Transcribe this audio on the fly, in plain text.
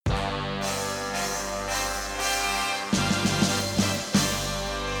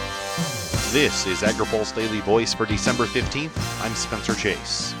This is AgriPulse Daily Voice for December 15th. I'm Spencer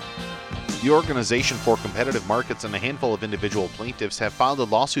Chase. The Organization for Competitive Markets and a handful of individual plaintiffs have filed a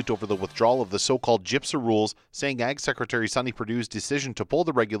lawsuit over the withdrawal of the so-called GIPSA rules, saying Ag Secretary Sonny Perdue's decision to pull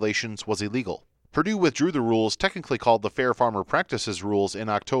the regulations was illegal. Perdue withdrew the rules, technically called the Fair Farmer Practices rules, in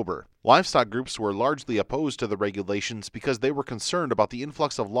October. Livestock groups were largely opposed to the regulations because they were concerned about the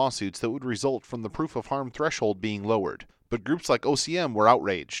influx of lawsuits that would result from the proof of harm threshold being lowered. But groups like OCM were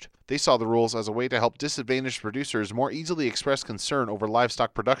outraged. They saw the rules as a way to help disadvantaged producers more easily express concern over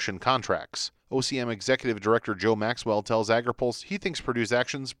livestock production contracts. OCM Executive Director Joe Maxwell tells AgriPulse he thinks Perdue's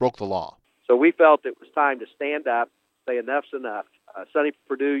actions broke the law. So we felt it was time to stand up, say enough's enough. Sonny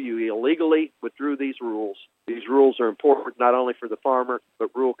Perdue, you illegally withdrew these rules. These rules are important not only for the farmer,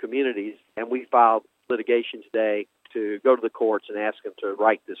 but rural communities. And we filed litigation today to go to the courts and ask them to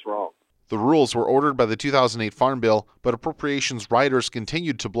right this wrong. The rules were ordered by the 2008 Farm Bill, but appropriations riders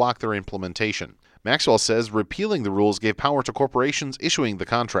continued to block their implementation. Maxwell says repealing the rules gave power to corporations issuing the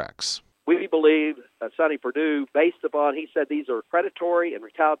contracts. We believe Sonny Perdue, based upon, he said these are predatory and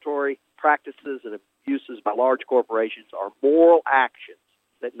retaliatory practices and abuses by large corporations, are moral actions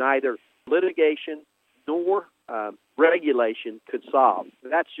that neither litigation nor regulation could solve.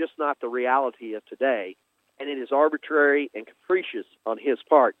 That's just not the reality of today, and it is arbitrary and capricious on his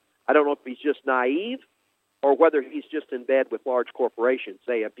part. I don't know if he's just naive or whether he's just in bed with large corporations.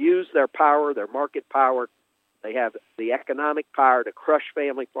 They abuse their power, their market power. They have the economic power to crush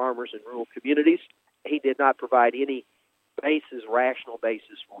family farmers in rural communities. He did not provide any rational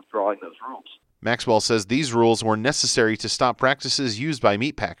basis for withdrawing those rules. Maxwell says these rules were necessary to stop practices used by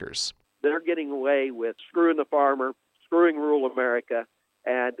meat packers. They're getting away with screwing the farmer, screwing rural America,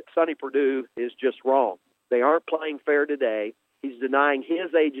 and Sonny Perdue is just wrong. They aren't playing fair today. He's denying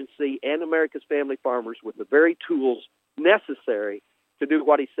his agency and America's family farmers with the very tools necessary to do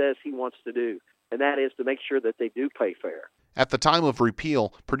what he says he wants to do, and that is to make sure that they do play fair. At the time of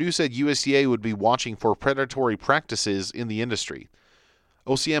repeal, Perdue said USDA would be watching for predatory practices in the industry.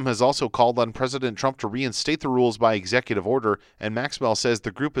 OCM has also called on President Trump to reinstate the rules by executive order, and Maxwell says the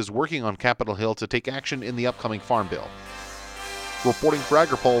group is working on Capitol Hill to take action in the upcoming Farm Bill. Reporting for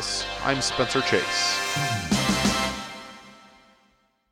AgriPulse, I'm Spencer Chase.